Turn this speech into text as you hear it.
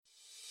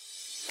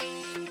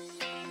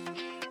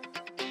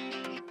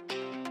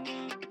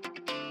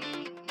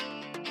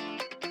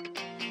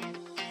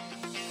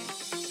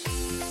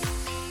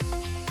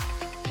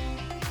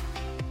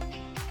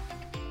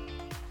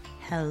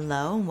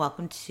Hello and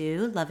welcome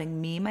to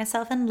Loving Me,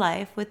 Myself, and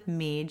Life with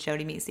me,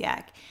 Jody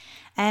Misiak.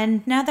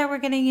 And now that we're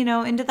getting,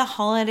 into the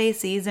holiday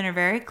season or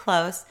very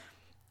close,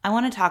 I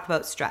want to talk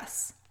about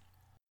stress.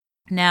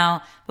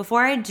 Now,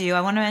 before I do, I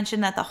want to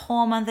mention that the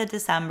whole month of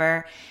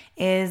December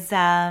is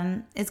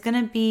going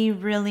to be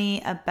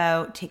really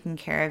about taking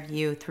care of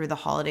you through the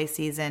holiday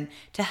season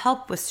to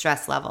help with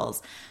stress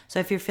levels. So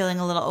if you're feeling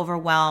a little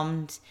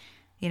overwhelmed,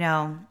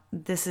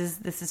 this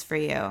is for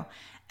you.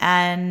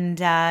 And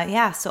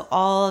so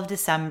all of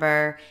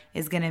December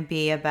is going to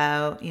be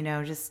about,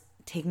 just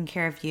taking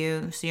care of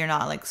you so you're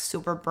not like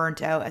super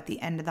burnt out at the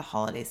end of the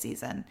holiday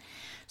season.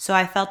 So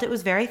I felt it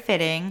was very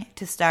fitting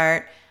to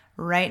start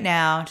right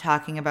now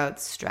talking about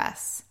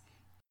stress.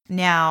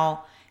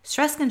 Now,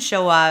 stress can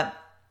show up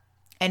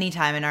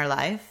anytime in our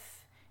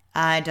life.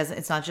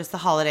 It's not just the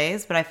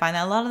holidays, but I find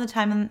that a lot of the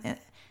time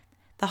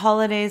the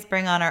holidays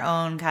bring on our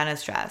own kind of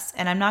stress.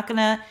 And I'm not going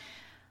to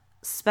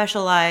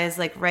specialize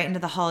like right into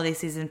the holiday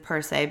season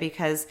per se,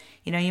 because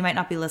you might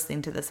not be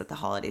listening to this at the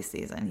holiday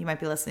season. You might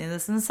be listening to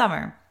this in the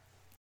summer.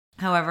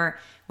 However,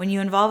 when you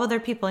involve other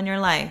people in your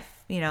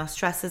life,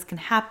 stresses can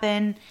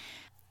happen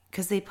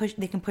because they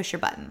can push your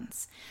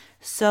buttons.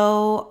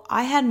 So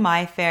I had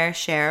my fair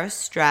share of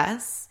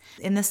stress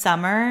in the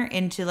summer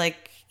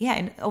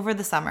over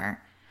the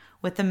summer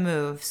with the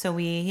move. So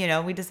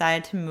we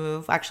decided to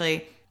move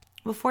actually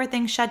before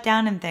things shut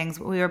down and things.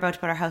 We were about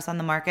to put our house on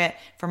the market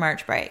for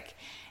March break.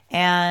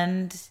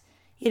 And,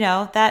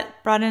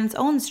 that brought in its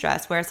own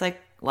stress where it's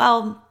like,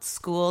 well,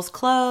 school's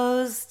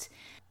closed.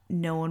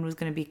 No one was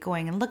going to be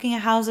going and looking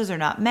at houses, or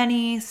not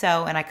many.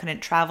 And I couldn't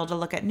travel to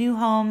look at new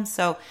homes.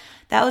 So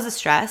that was a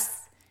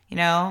stress.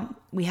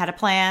 We had a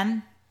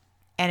plan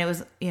and it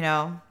was,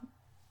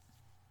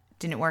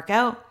 didn't work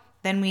out.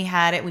 Then we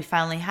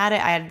finally had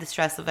it. I had the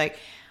stress of like,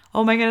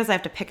 oh my goodness, I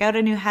have to pick out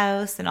a new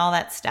house and all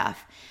that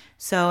stuff.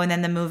 So, and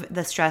then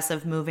the stress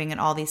of moving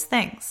and all these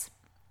things.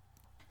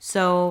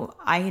 So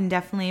I can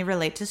definitely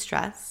relate to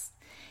stress.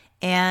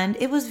 And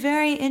it was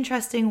very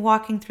interesting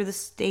walking through the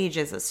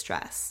stages of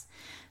stress.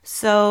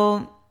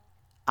 So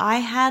I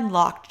had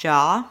locked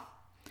jaw.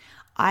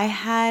 I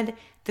had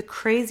the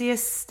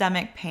craziest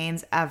stomach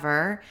pains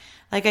ever.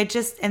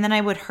 And then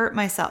I would hurt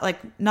myself, like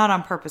not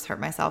on purpose hurt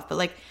myself, but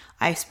like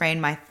I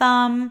sprained my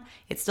thumb.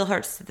 It still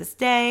hurts to this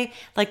day.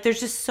 Like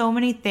there's just so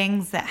many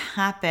things that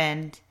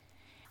happened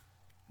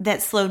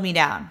that slowed me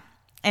down.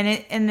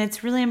 And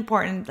it's really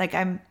important. Like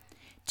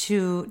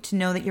to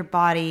know that your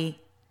body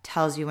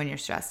tells you when you're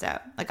stressed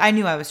out. Like I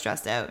knew I was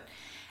stressed out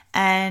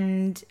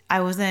and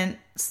I wasn't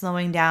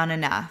slowing down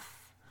enough,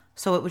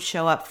 so it would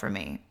show up for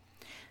me.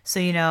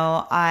 So,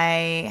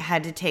 I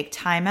had to take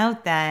time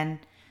out then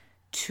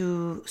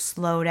to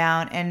slow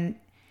down and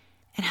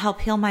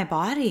help heal my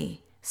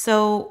body.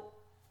 So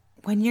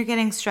when you're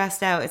getting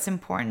stressed out, it's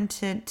important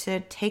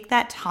to take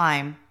that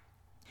time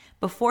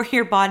before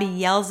your body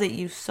yells at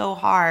you so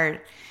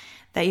hard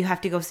that you have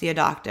to go see a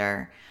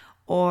doctor,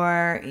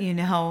 or,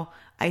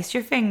 ice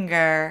your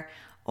finger,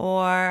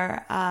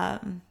 or I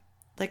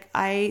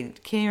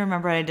can't even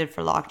remember what I did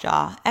for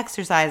lockjaw.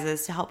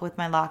 Exercises to help with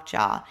my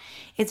lockjaw.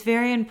 It's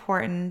very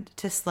important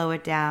to slow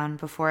it down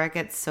before it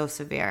gets so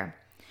severe.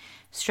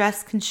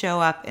 Stress can show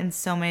up in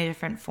so many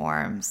different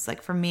forms.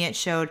 Like for me, it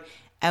showed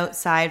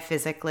outside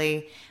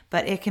physically,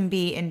 but it can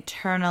be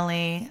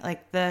internally,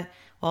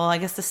 I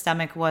guess the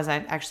stomach was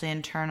actually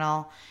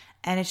internal.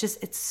 And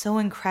it's so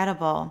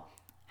incredible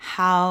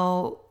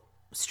how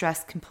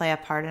stress can play a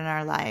part in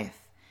our life.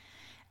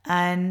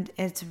 And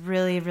it's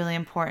really, really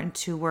important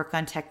to work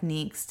on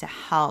techniques to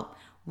help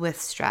with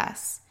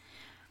stress.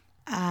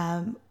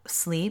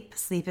 Sleep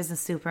is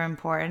super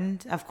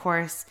important. Of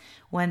course,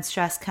 when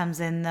stress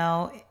comes in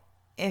though,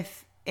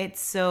 if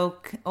it's so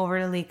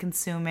overly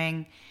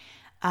consuming,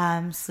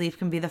 sleep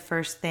can be the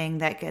first thing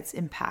that gets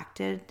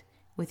impacted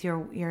with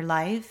your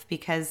life,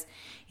 because,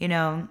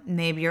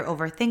 maybe you're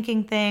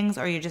overthinking things,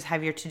 or you just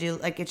have your to-do,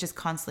 like it's just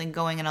constantly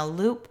going in a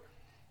loop.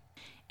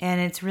 And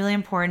it's really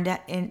important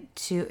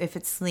if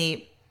it's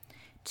sleep,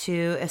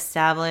 to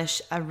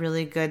establish a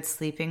really good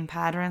sleeping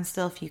pattern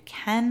still if you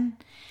can.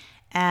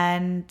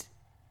 And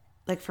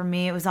like for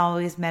me, it was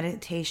always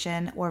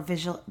meditation or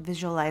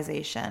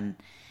visualization.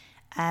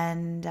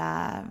 And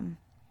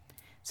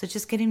so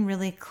just getting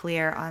really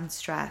clear on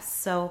stress.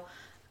 So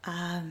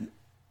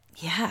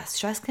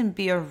stress can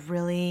be a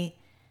really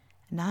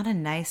not a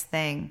nice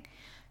thing.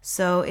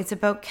 So it's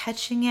about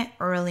catching it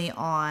early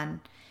on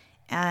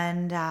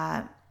and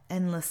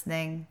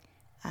listening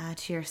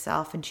to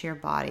yourself and to your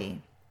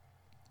body.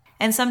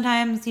 And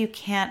sometimes you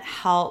can't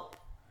help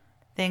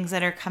things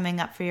that are coming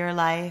up for your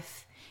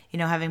life.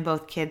 Having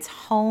both kids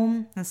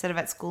home instead of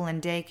at school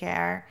and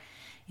daycare.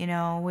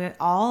 We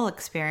all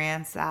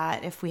experience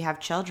that if we have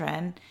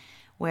children,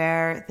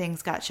 where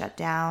things got shut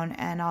down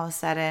and all of a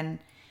sudden,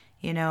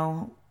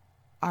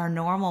 our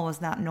normal was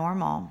not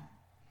normal.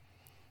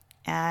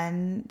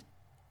 And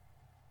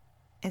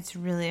it's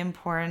really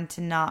important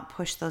to not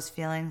push those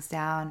feelings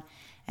down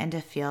and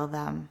to feel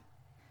them.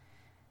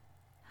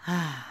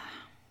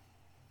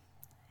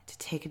 To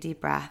take a deep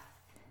breath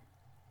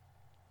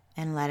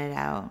and let it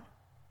out.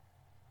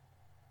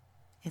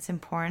 It's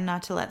important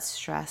not to let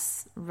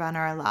stress run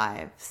our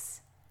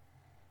lives.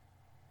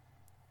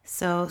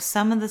 So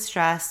some of the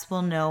stress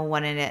we'll know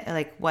when it,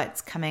 like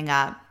what's coming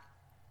up,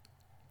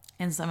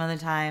 and some of the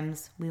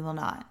times we will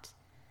not.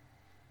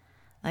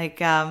 Like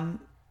the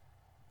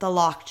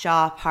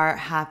lockjaw part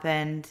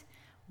happened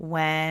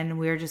when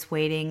we were just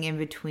waiting in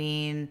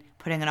between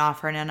putting an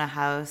offer in on a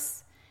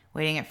house,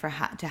 waiting it for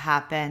to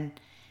happen,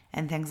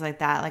 and things like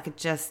that. Like it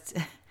just,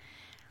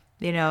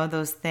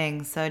 those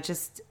things. So it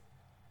just,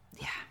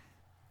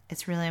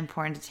 it's really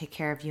important to take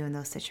care of you in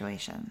those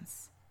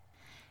situations.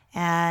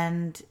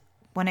 And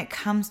when it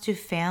comes to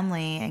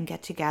family and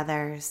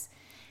get-togethers,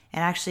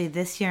 and actually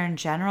this year in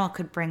general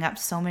could bring up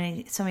so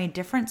many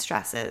different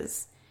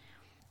stresses.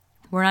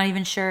 We're not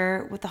even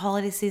sure what the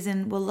holiday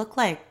season will look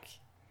like.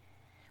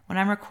 When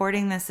I'm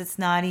recording this, it's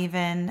not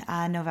even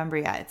November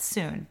yet. It's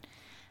soon.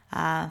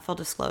 Full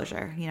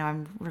disclosure,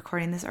 I'm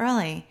recording this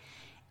early.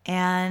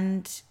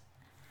 And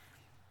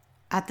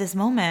at this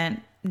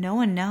moment, no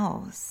one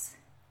knows.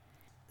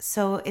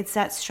 So it's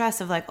that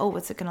stress of like, oh,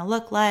 what's it going to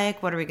look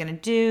like? What are we going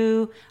to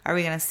do? Are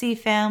we going to see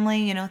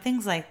family?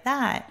 Things like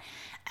that.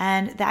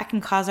 And that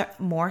can cause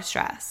more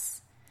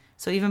stress.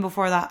 So even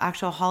before the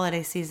actual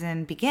holiday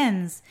season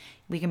begins,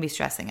 we can be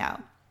stressing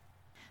out.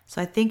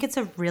 So I think it's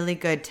a really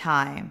good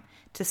time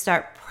to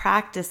start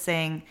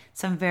practicing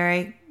some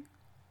very,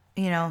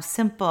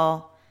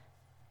 simple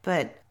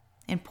but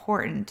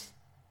important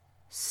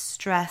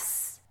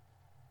stress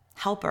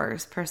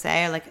helpers per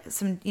se, or like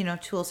some,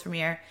 tools from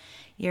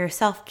your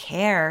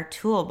self-care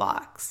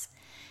toolbox.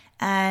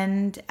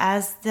 And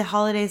as the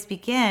holidays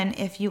begin,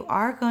 if you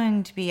are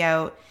going to be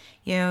out,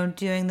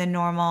 doing the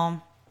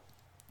normal,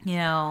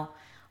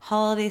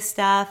 holiday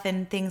stuff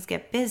and things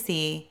get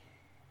busy,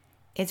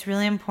 it's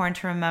really important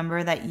to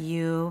remember that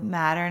you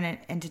matter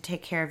and to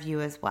take care of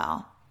you as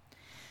well.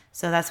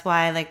 So that's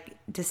why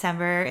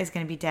December is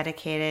going to be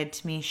dedicated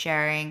to me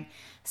sharing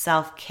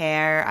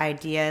self-care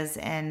ideas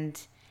and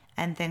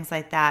things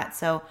like that.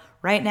 So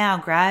right now,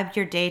 grab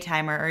your day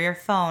timer or your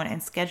phone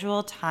and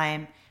schedule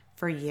time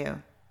for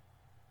you.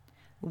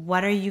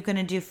 What are you going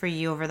to do for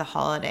you over the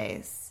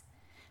holidays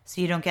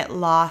so you don't get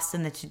lost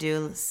in the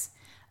to-dos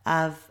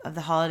of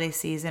the holiday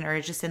season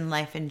or just in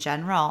life in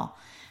general?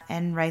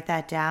 And write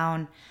that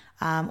down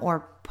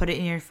or put it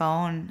in your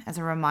phone as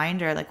a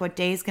reminder. Like, what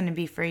day is going to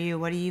be for you?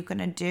 What are you going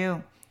to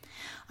do?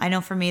 I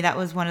know for me, that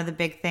was one of the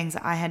big things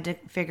I had to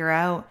figure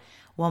out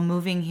while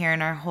moving here,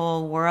 in our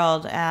whole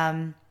world.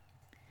 I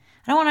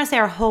don't want to say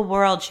our whole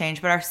world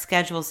changed, but our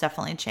schedules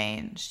definitely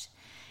changed.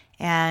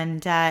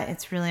 And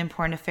it's really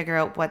important to figure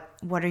out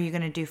what are you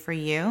going to do for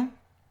you?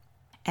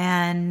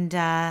 And,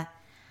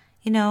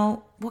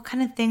 what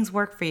kind of things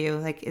work for you?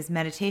 Like, is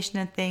meditation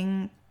a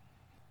thing?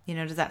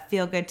 Does that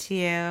feel good to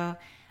you?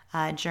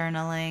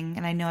 Journaling.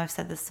 And I know I've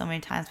said this so many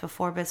times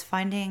before, but it's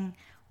finding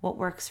what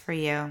works for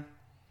you.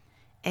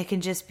 It can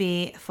just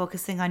be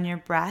focusing on your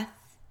breath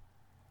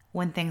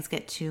when things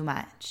get too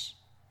much.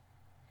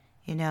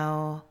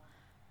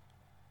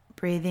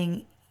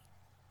 Breathing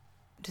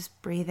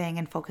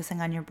and focusing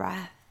on your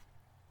breath.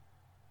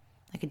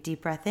 Like a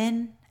deep breath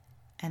in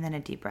and then a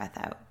deep breath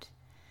out.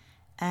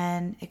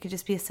 And it could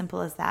just be as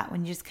simple as that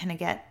when you just kind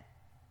of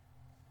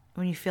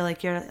when you feel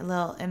like you're a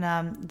little in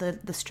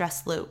the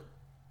stress loop.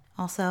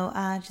 Also,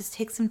 just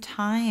take some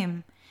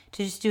time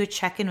to just do a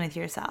check-in with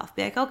yourself.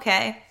 Be like,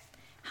 okay,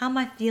 how am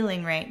I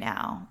feeling right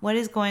now? What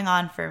is going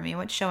on for me?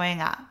 What's showing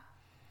up?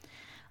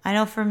 I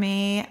know for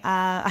me,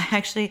 my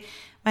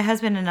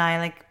husband and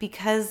I,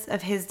 because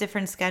of his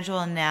different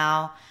schedule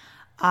now,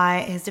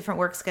 his different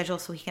work schedule,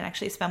 so he can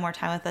actually spend more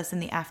time with us in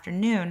the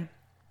afternoon.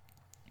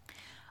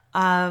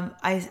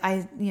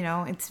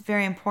 It's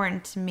very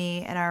important to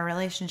me in our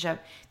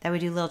relationship that we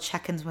do little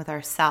check-ins with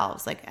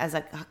ourselves, as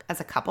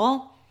a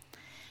couple.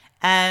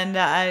 And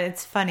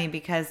it's funny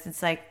because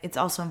it's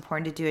also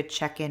important to do a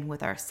check-in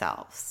with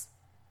ourselves,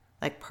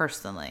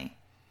 personally.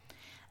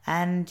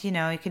 And,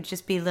 it could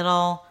just be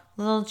little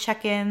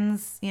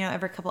check-ins,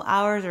 every couple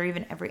hours or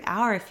even every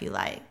hour if you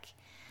like.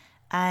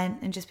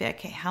 And just be like,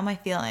 okay, how am I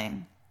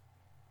feeling?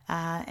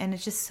 And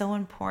it's just so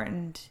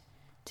important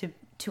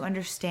to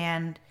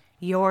understand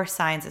your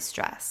signs of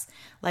stress.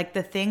 Like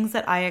the things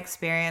that I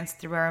experienced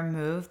through our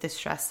move, the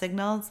stress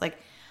signals,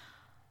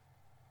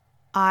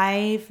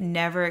 I've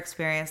never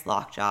experienced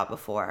lockjaw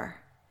before.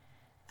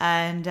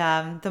 And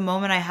the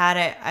moment I had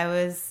it, I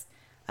was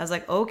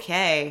like,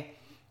 okay.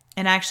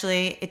 And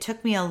actually, it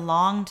took me a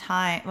long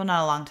time. Well,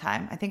 not a long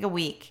time. I think a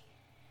week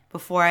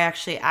before I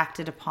actually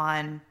acted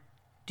upon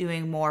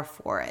doing more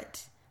for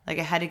it. It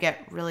had to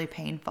get really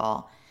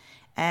painful.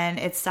 And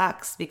it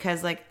sucks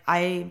because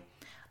I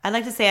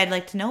like to say I'd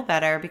like to know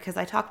better because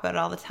I talk about it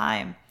all the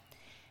time.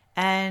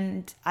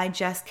 And I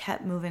just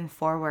kept moving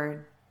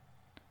forward.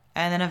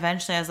 And then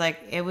eventually I was like,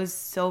 it was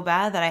so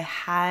bad that I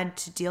had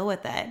to deal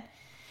with it.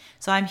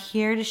 So I'm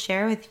here to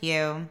share with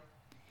you,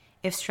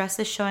 if stress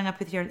is showing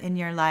up in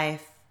your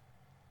life,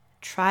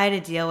 try to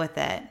deal with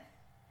it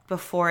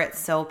before it's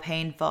so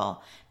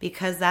painful.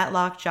 Because that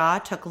lockjaw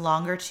took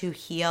longer to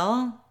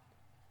heal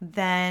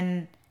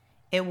than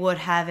it would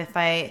have if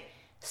I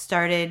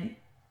started,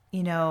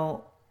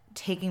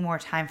 taking more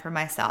time for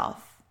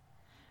myself,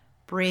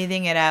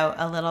 breathing it out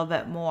a little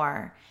bit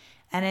more.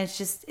 And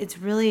it's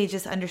really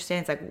just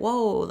understanding, it's like,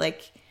 whoa,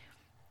 like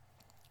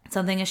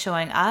something is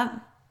showing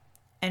up,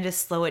 and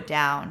just slow it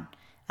down.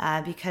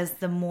 Because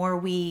the more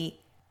we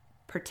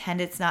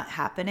pretend it's not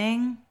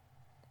happening,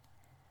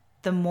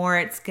 the more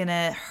it's going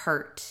to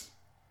hurt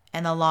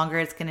and the longer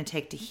it's going to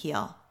take to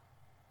heal.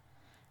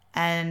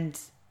 And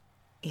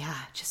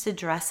just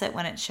address it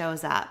when it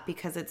shows up,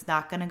 because it's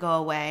not going to go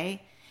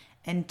away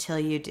until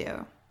you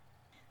do.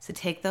 So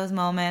take those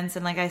moments.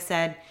 And like I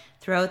said,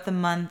 throughout the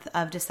month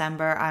of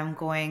December, I'm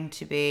going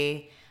to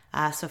be,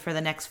 so for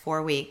the next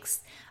 4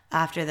 weeks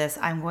after this,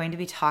 I'm going to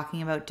be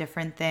talking about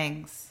different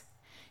things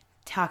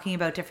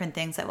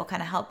that will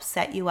kind of help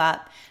set you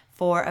up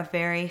for a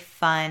very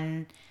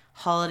fun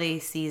holiday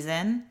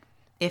season.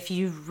 If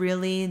you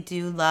really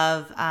do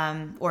love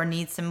or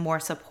need some more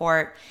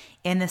support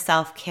in the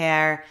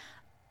self-care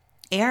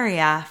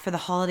area for the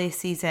holiday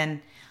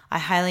season, I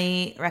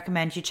highly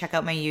recommend you check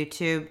out my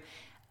YouTube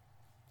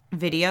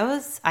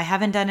videos. I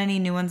haven't done any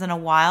new ones in a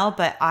while,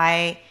 but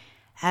I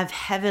have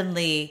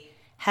heavily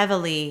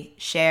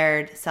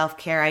shared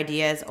self-care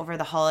ideas over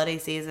the holiday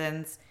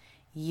seasons,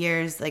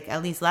 years, like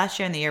at least last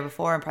year and the year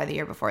before, and probably the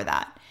year before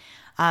that.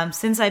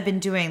 Since I've been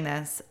doing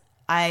this,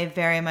 I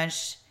very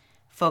much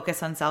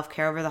focus on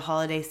self-care over the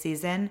holiday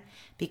season,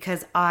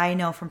 because I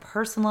know from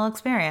personal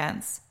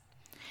experience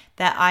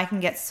that I can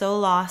get so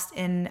lost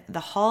in the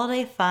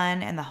holiday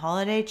fun and the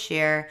holiday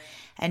cheer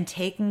and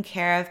taking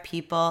care of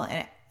people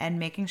and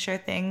making sure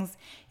things,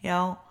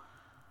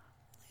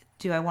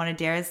 do I want to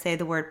dare to say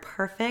the word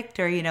perfect,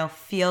 or,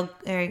 feel,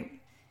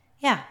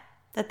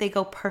 that they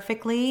go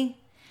perfectly,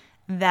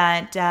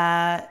 that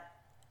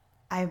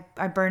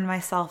I burn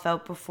myself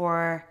out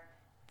before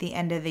the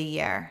end of the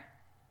year.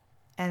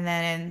 And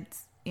then,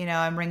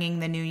 I'm ringing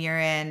the new year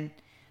in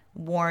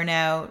worn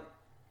out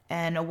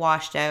and a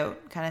washed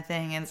out kind of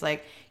thing. And it's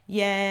like,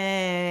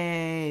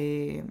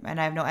 yay. And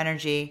I have no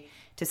energy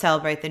to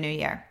celebrate the new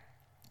year.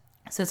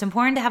 So it's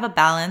important to have a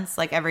balance,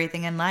 like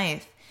everything in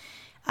life.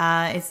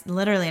 It's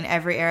literally in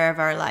every area of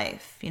our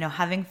life,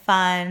 having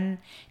fun,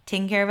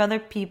 taking care of other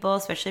people,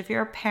 especially if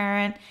you're a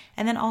parent,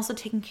 and then also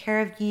taking care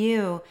of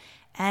you.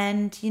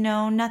 And,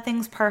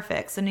 nothing's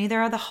perfect. So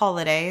neither are the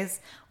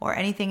holidays or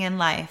anything in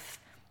life.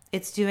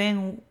 It's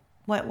doing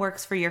what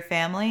works for your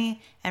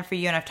family and for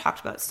you. And I've talked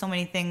about so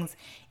many things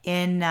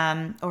in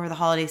over the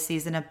holiday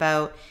season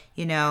about,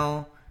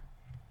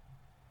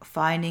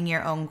 finding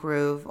your own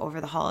groove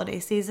over the holiday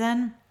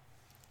season.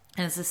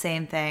 And it's the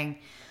same thing.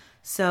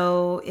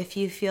 So if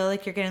you feel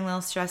like you're getting a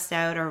little stressed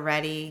out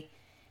already,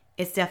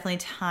 it's definitely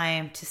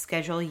time to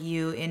schedule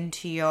you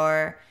into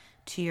your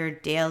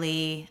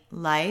daily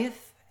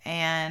life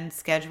and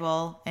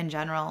schedule in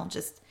general.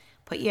 Just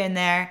put you in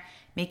there.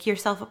 Make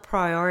yourself a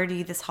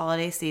priority this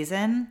holiday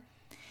season.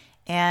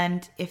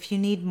 And if you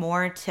need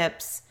more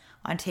tips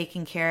on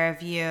taking care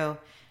of you,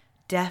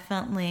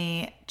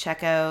 definitely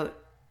check out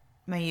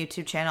my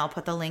YouTube channel. I'll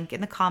put the link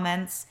in the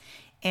comments.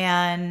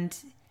 And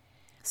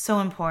so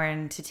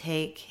important to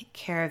take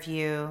care of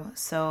you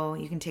so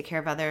you can take care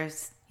of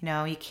others.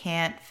 You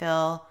can't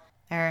pour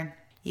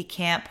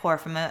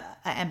from an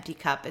empty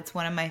cup. It's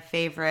one of my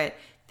favorite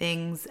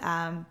things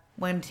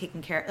when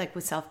taking care, like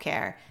with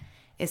self-care,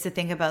 is to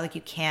think about, like,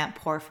 you can't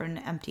pour from an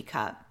empty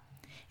cup.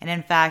 And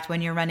in fact,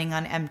 when you're running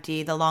on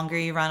empty, the longer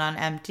you run on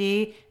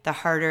empty, the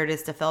harder it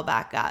is to fill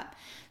back up.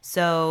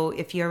 So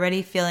if you're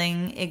already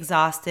feeling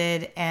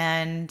exhausted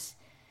and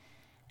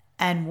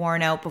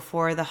worn out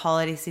before the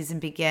holiday season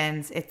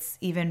begins, it's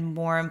even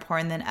more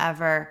important than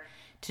ever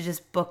to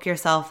just book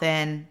yourself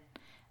in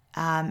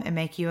and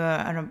make you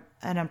a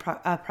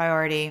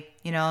priority.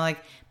 Like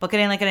book it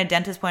in like at a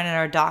dentist appointment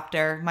or a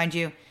doctor. Mind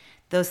you,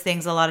 those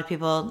things, a lot of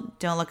people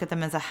don't look at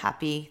them as a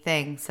happy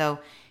thing. So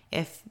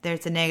if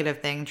there's a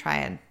negative thing, try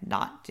and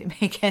not to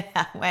make it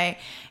that way.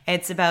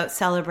 It's about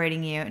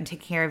celebrating you and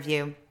taking care of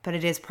you, but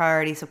it is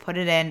priority. So put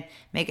it in,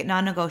 make it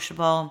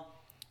non-negotiable,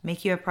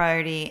 make you a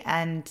priority.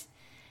 And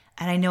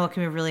I know it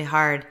can be really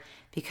hard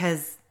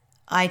because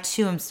I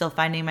too am still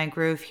finding my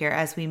groove here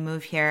as we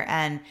move here,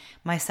 and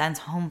my son's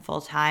home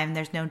full time.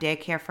 There's no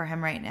daycare for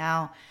him right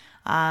now.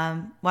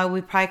 Well,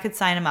 we probably could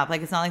sign him up.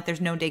 Like, it's not like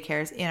there's no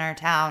daycares in our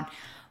town,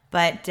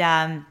 but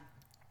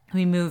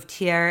we moved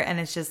here and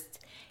it's just,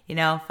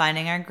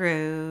 finding our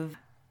groove.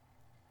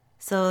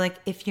 So like,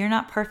 if you're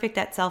not perfect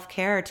at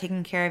self-care or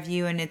taking care of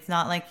you and it's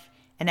not like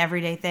an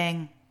everyday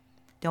thing,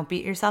 don't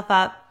beat yourself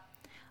up.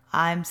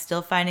 I'm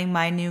still finding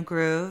my new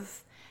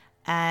groove.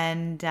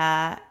 And,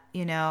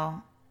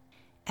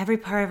 every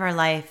part of our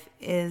life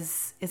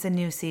is a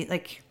new season.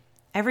 Like,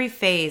 every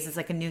phase is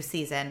like a new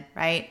season,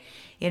 right?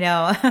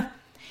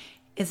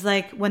 It's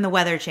like when the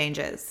weather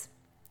changes.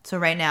 So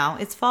right now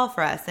it's fall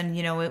for us. And,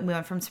 we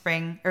went from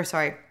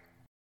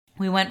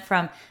we went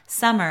from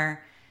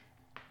summer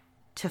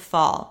to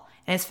fall.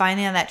 And it's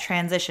finally on that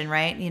transition,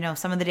 right?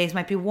 Some of the days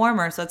might be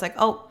warmer. So it's like,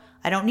 oh,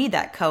 I don't need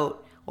that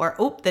coat. Or,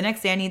 oh, the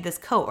next day I need this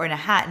coat or in a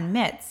hat and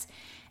mitts.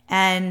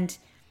 And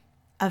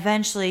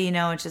eventually,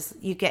 it's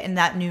just you get in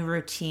that new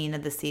routine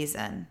of the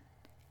season.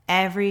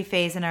 Every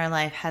phase in our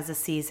life has a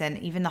season,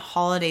 even the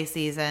holiday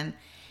season.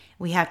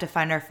 We have to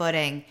find our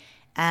footing.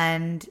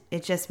 And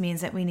it just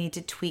means that we need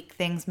to tweak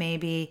things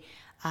maybe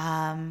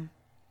and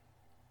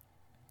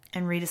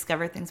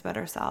rediscover things about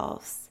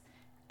ourselves.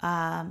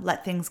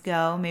 Let things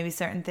go. Maybe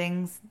certain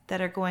things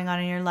that are going on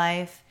in your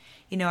life,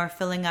 are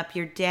filling up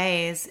your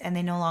days and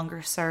they no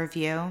longer serve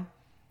you.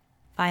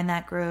 Find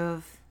that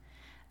groove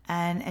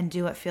and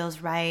do what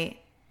feels right.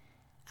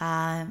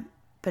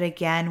 But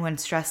again, when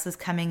stress is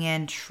coming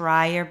in,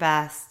 try your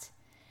best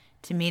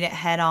to meet it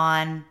head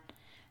on.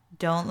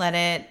 Don't let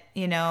it,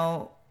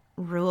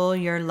 rule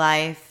your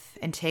life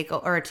and take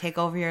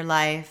over your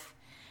life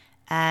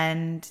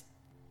and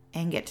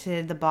get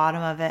to the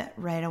bottom of it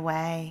right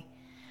away.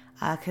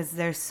 Because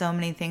there's so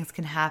many things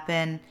can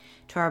happen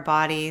to our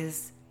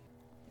bodies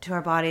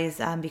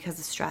because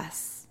of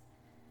stress.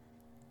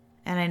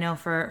 And I know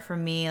for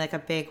me, like a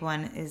big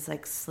one is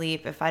like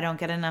sleep. If I don't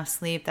get enough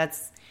sleep,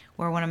 that's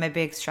where one of my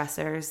big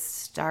stressors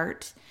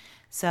start.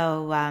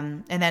 So,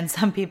 and then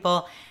some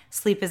people,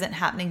 sleep isn't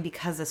happening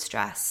because of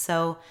stress.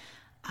 So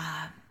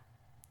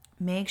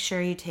make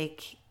sure you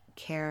take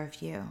care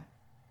of you.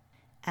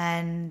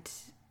 And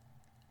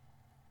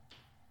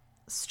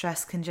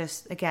stress can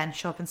just, again,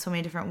 show up in so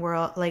many different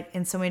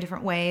in so many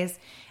different ways.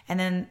 And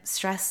then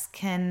stress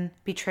can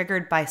be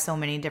triggered by so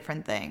many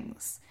different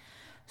things.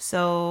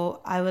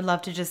 So I would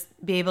love to just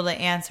be able to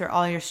answer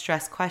all your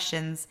stress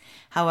questions.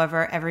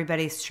 However,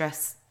 everybody's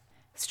stress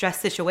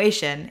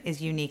situation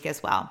is unique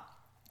as well.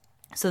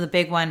 So the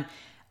big one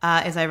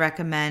is I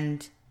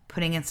recommend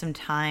putting in some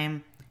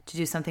time to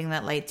do something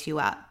that lights you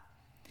up.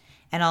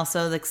 And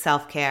also like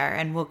self-care.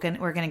 And we're going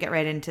to get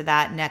right into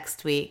that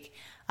next week.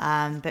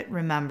 But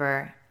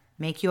remember,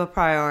 make you a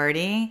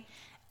priority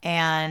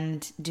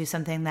and do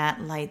something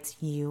that lights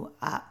you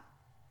up.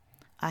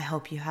 I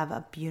hope you have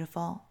a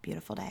beautiful,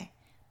 beautiful day.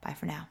 Bye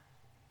for now.